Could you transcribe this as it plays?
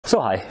So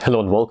hi,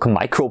 hello and welcome,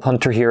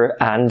 Microbehunter here,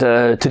 and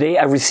today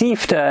I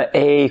received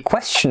a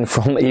question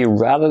from a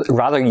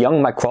rather young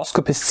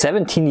microscopist,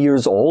 17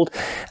 years old,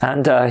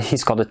 and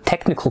he's got a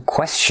technical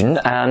question,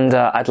 and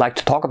I'd like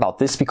to talk about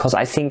this because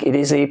I think it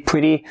is a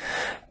pretty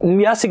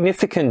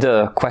significant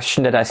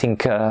question that I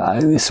think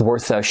is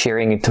worth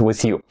sharing it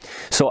with you.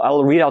 So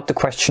I'll read out the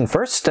question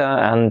first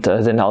and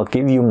then I'll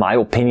give you my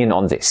opinion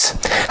on this.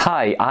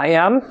 Hi, I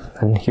am,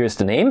 and here's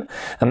the name,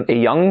 a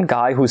young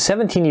guy who's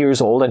 17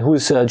 years old and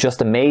who's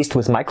just amazed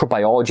with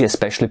microbiology,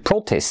 especially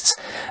protists.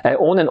 I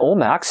own an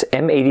OMAX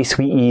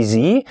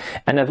M83EZ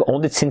and I've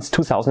owned it since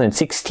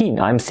 2016.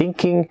 I'm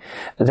thinking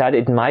that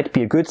it might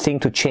be a good thing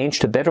to change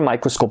to better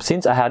microscope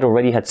since I had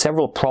already had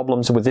several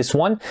problems with this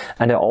one,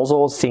 and I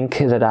also think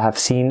that I have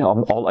seen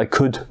all I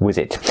could with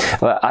it.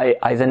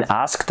 I then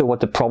asked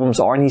what the problems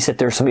are, and he said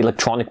there's some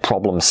electronic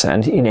problems,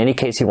 and in any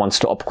case he wants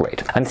to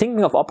upgrade. I'm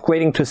thinking of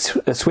upgrading to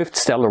a Swift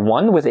Stellar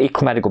 1 with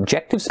achromatic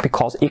objectives,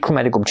 because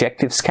achromatic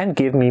objectives can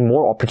give me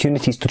more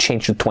opportunities to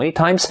change to 20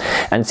 times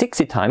and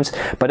 60 times,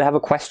 but I have a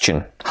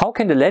question. How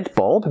can the LED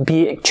bulb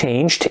be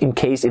changed in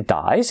case it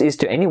dies? Is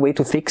there any way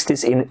to fix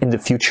this in the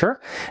future?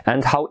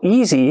 And how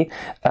easy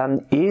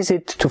is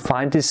it to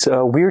find this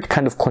weird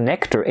kind of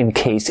connector in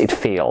case it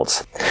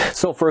fails?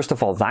 So first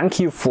of all, thank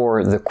you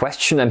for the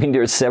question. I mean,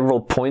 there are several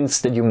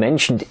points that you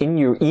mentioned in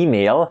your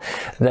email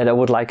that I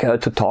would like to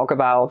talk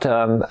about.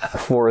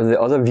 For the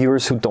other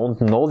viewers who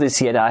don't know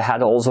this yet, I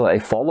had also a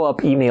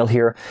follow-up email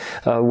here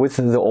with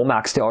the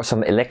OMAX. There are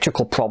some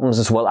electrical problems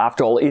as well.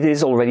 After all, it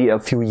is already a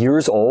few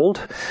years old,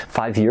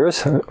 5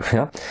 years,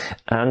 yeah,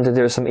 and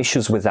there are some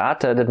issues with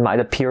that that might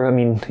appear. I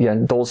mean, yeah,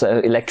 those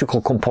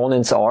electrical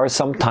components are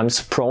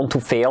sometimes prone to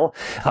fail.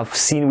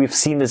 We've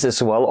seen this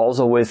as well,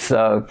 also with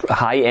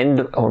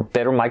high-end or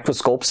better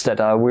microscopes that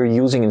we're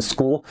using in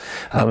school.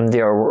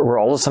 There were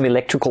also some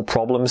electrical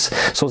problems,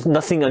 so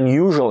nothing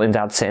unusual in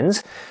that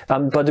sense.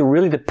 But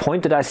really the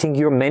point that I think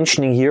you're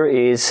mentioning here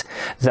is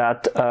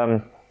that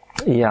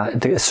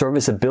the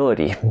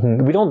serviceability.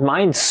 We don't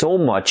mind so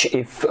much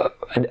if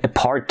a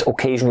part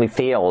occasionally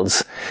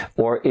fails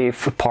or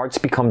if parts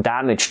become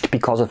damaged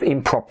because of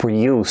improper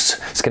use.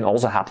 This can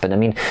also happen. I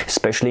mean,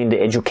 especially in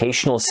the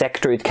educational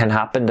sector, it can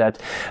happen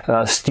that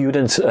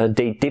students,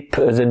 they dip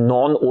the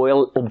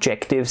non-oil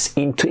objectives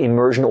into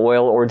immersion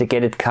oil, or they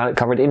get it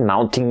covered in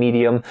mounting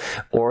medium,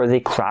 or they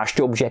crash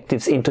the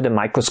objectives into the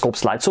microscope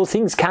slide. So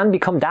things can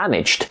become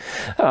damaged.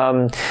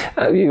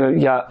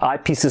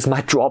 Eyepieces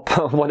might drop,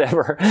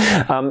 whatever.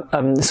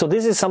 So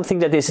this is something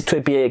that is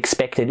to be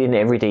expected in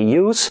everyday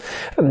use.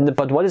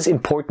 But what is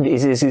important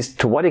is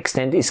to what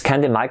extent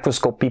can the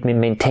microscope be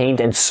maintained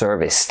and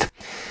serviced?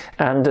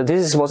 And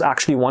this was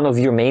actually one of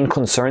your main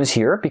concerns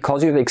here,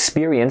 because you've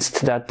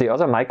experienced that the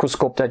other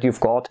microscope that you've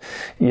got,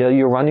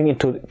 you're running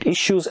into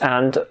issues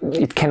and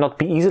it cannot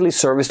be easily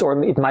serviced,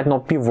 or it might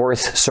not be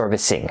worth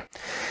servicing.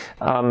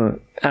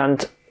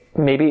 And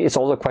maybe it's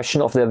also a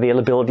question of the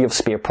availability of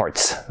spare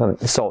parts.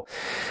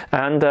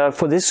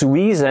 For this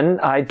reason,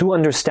 I do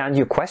understand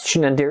your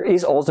question, and there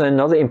is also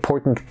another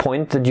important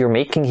point that you're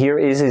making here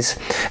is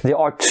there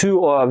are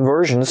two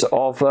versions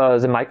of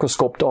the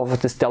microscope of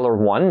the Stellar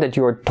 1 that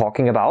you're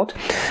talking about.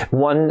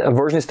 One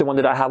version is the one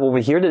that I have over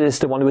here, that is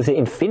the one with the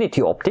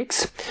infinity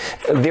optics.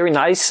 A very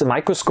nice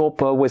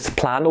microscope with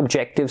plan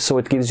objectives, so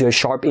it gives you a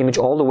sharp image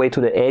all the way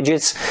to the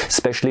edges,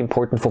 especially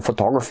important for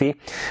photography.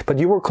 But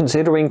you were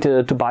considering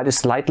to buy the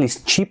slightly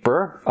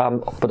cheaper,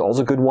 but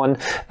also good one,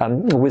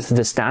 with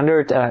the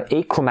standard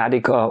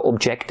achromatic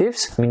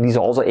objectives. I mean, these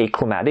are also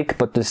achromatic,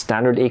 but the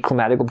standard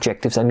achromatic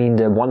objectives, I mean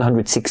the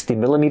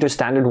 160mm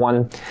standard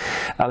one,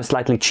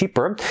 slightly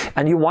cheaper.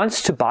 And you want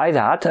to buy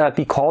that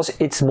because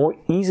it's more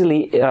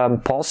easily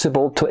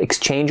possible to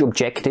exchange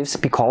objectives,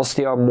 because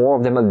there are more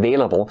of them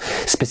available.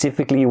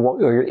 Specifically,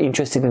 you're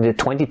interested in the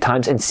 20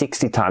 times and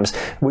 60 times,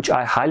 which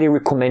I highly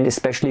recommend,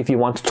 especially if you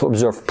want to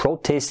observe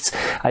protists.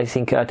 I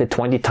think the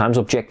 20 times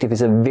objective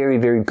is a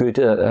very good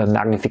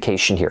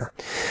magnification here.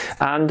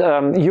 And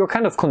you're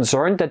kind of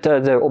concerned that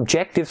the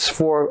objectives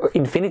for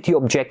infinity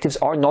objectives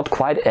are not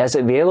quite as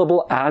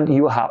available, and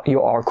you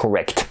are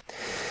correct.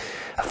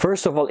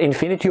 First of all,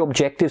 infinity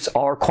objectives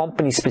are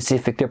company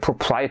specific, they're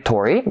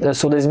proprietary.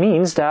 So this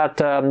means that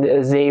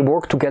they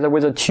work together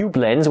with a tube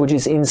lens which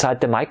is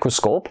inside the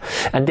microscope,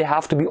 and they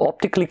have to be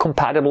optically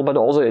compatible, but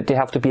also they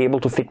have to be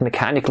able to fit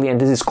mechanically, and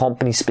this is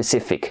company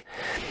specific.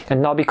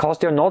 And now, because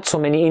there are not so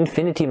many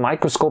infinity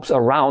microscopes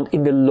around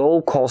in the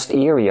low cost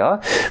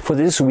area, for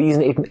this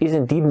reason it is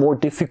indeed more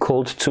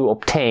difficult to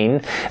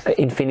obtain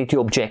infinity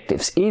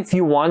objectives. If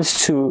you want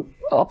to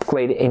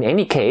upgrade in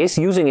any case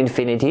using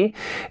infinity,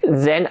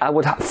 then I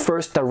would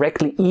first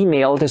directly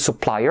email the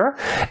supplier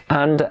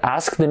and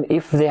ask them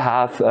if they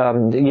have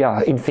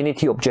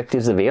infinity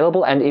objectives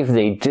available, and if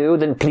they do,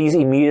 then please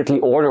immediately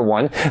order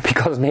one,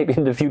 because maybe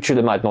in the future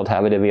they might not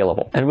have it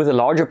available. And with the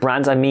larger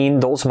brands, I mean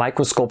those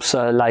microscopes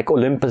like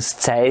Olympus,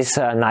 Zeiss,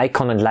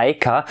 Nikon and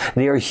Leica,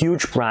 they are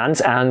huge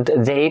brands, and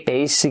they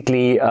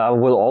basically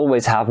will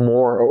always have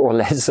more or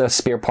less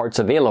spare parts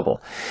available.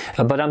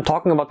 But I'm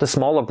talking about the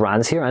smaller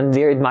brands here, and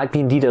there it might be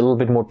indeed a little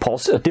bit more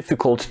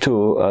difficult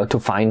to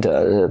find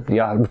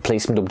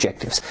replacement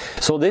objectives.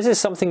 So this is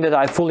something that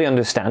I fully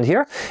understand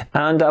here,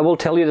 and I will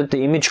tell you that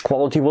the image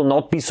quality will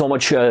not be so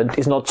much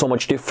is not so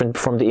much different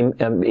from the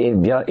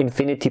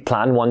infinity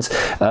plan ones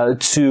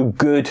to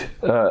good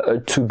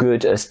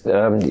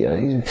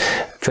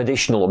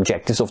traditional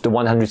objectives of the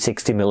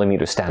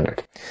 160mm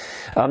standard.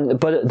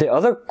 But the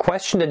other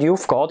question that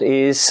you've got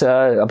is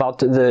about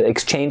the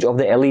exchange of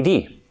the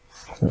LED.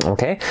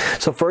 Okay,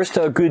 so first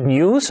good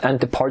news, and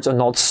the parts are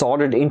not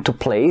soldered into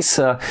place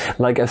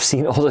like I've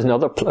seen also in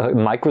other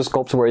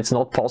microscopes where it's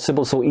not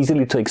possible so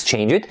easily to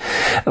exchange it,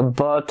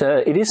 but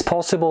it is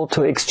possible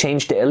to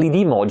exchange the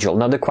LED module.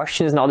 Now the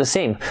question is now the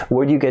same: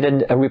 where do you get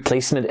a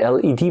replacement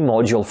LED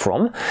module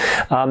from?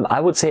 I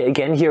would say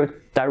again here,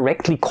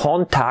 directly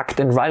contact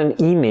and write an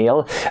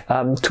email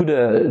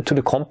to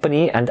the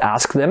company and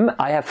ask them.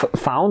 I have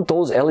found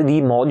those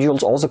LED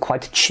modules also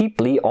quite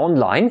cheaply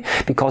online,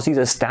 because these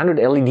are standard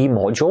LED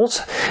modules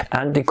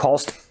and they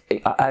cost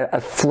a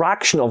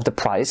fraction of the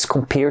price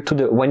compared to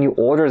when you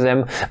order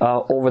them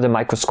over the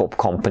microscope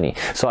company.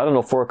 So I don't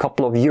know, for a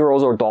couple of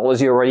euros or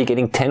dollars you're already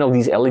getting 10 of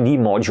these LED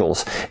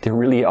modules. They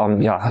really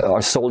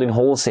are sold in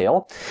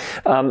wholesale.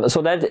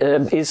 So that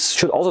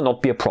should also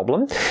not be a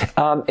problem.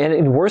 And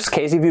in worst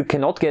case, if you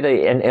cannot get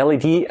an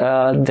LED,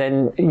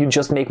 then you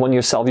just make one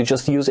yourself. You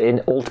just use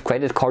an old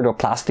credit card or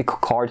plastic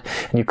card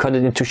and you cut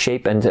it into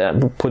shape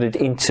and put it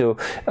into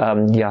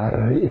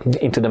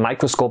the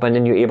microscope, and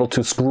then you're able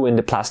to screw in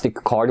the plastic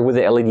card with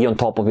the LED on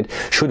top of it.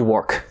 Should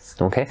work.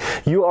 Okay,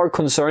 you are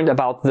concerned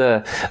about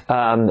the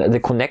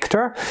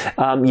connector.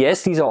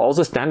 Yes, these are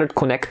also standard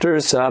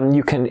connectors.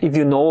 You can, if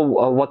you know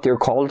what they're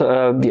called,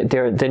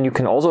 then you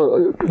can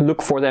also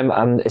look for them,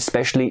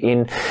 especially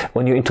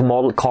when you're into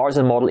model cars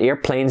and model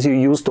airplanes. You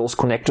use those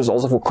connectors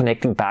also for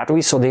connecting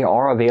batteries, so they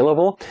are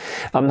available.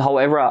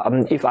 However,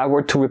 if I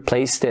were to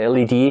replace the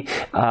LED,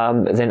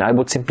 then I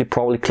would simply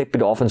probably clip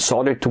it off and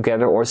solder it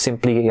together, or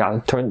simply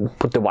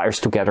put the wires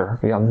together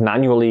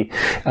manually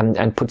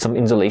and put some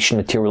insulation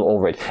material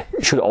over it.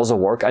 It should also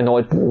work. I know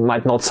it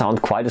might not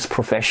sound quite as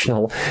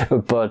professional,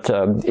 but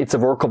it's a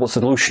workable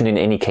solution in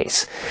any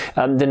case.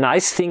 The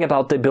nice thing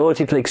about the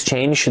ability to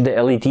exchange the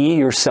LED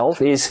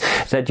yourself is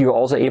that you're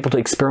also able to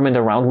experiment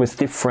around with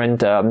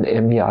different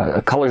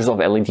colors of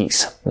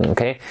LEDs.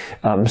 Okay,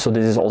 so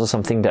this is also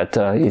something that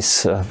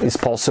is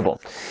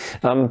possible.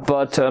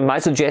 But my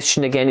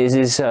suggestion again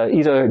is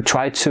either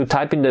try to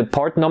type in the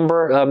part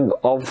number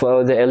of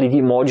the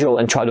LED module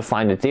and try to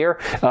find it there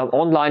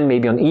online,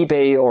 maybe on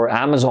eBay or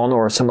Amazon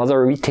or some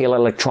other retailer,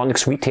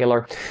 electronics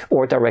retailer,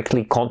 or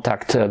directly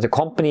contact the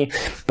company,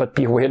 but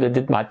be aware that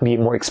it might be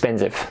more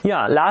expensive.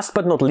 Yeah, last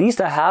but not least,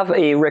 I have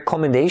a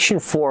recommendation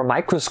for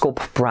microscope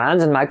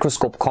brands and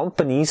microscope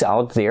companies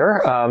out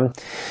there.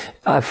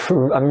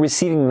 I'm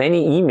receiving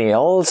many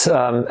emails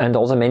and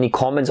also many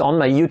comments on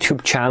my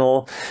YouTube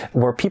channel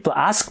where people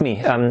ask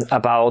me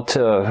about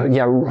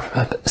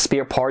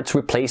spare parts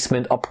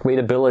replacement,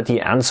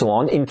 upgradability, and so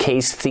on in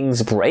case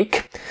things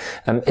break,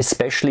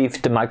 especially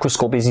if the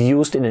microscope is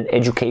used in an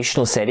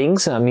educational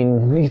settings. I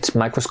mean,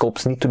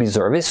 microscopes need to be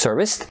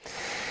serviced.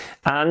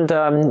 And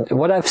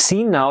what I've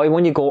seen now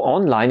when you go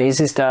online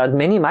is that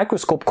many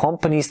microscope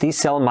companies, they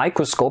sell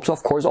microscopes,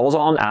 of course, also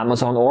on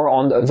Amazon or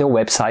on their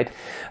website.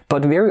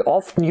 But very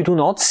often you do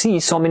not see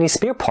so many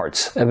spare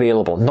parts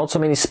available, not so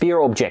many spare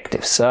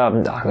objectives.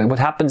 What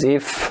happens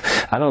if,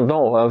 I don't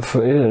know, if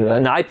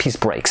an eyepiece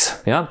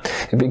breaks,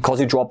 because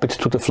you drop it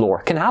to the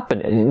floor? Can happen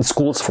in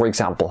schools, for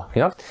example,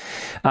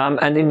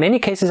 and in many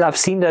cases I've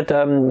seen that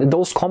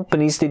those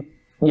companies, they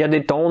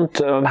don't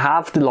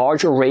have the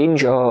larger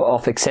range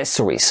of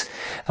accessories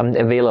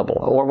available.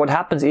 Or what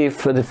happens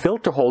if the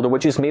filter holder,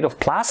 which is made of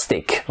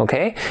plastic,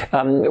 okay,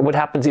 what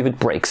happens if it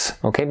breaks,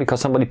 okay,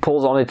 because somebody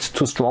pulls on it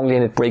too strongly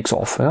and it breaks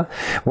off?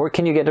 Where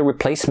can you get a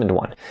replacement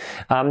one?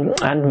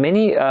 And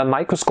many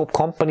microscope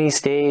companies,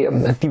 they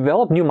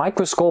develop new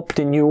microscope,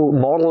 the new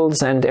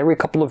models, and every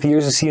couple of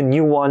years you see a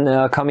new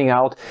one coming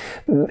out.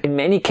 In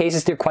many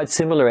cases they're quite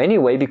similar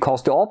anyway,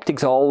 because the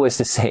optics are always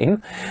the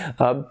same.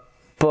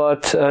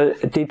 But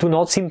they do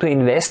not seem to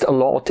invest a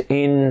lot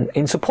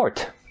in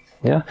support,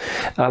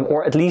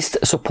 or at least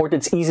support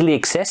that's easily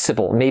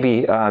accessible.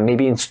 Maybe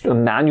in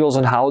manuals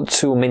on how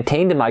to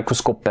maintain the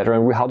microscope better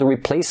and how to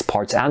replace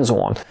parts and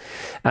so on.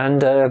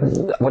 And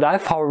what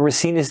I've, however,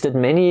 seen is that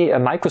many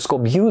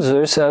microscope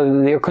users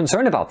they're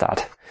concerned about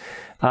that.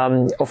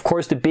 Of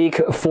course, the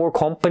big four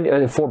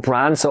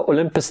brands,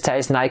 Olympus,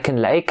 Zeiss, Nike, and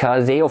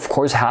Leica, they of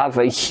course have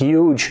a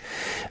huge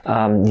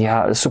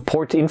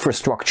support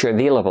infrastructure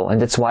available, and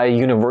that's why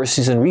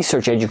universities and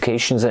research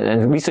educations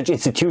and research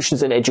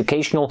institutions and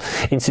educational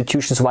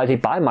institutions, why they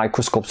buy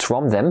microscopes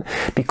from them,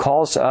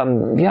 because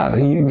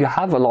you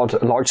have a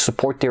large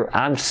support there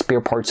and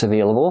spare parts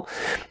available.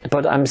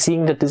 But I'm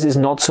seeing that this is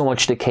not so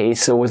much the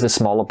case with the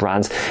smaller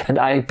brands, and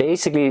I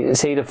basically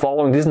say the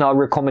following: this is now a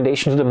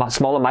recommendation to the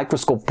smaller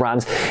microscope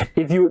brands.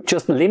 if you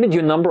just limit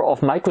your number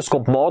of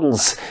microscope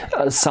models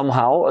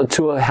somehow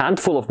to a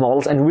handful of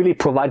models and really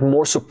provide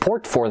more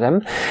support for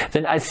them,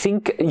 then I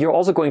think you're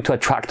also going to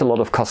attract a lot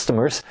of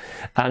customers,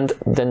 and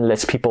then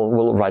less people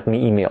will write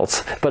me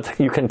emails. But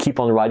you can keep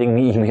on writing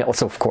me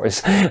emails, of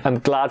course. I'm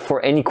glad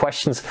for any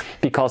questions,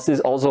 because this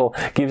also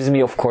gives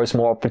me, of course,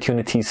 more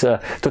opportunities to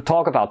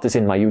talk about this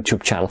in my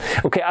YouTube channel.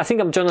 Okay, I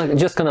think I'm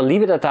just gonna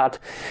leave it at that.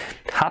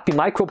 Happy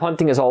microbe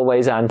hunting as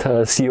always,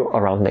 and see you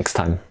around next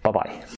time. Bye bye.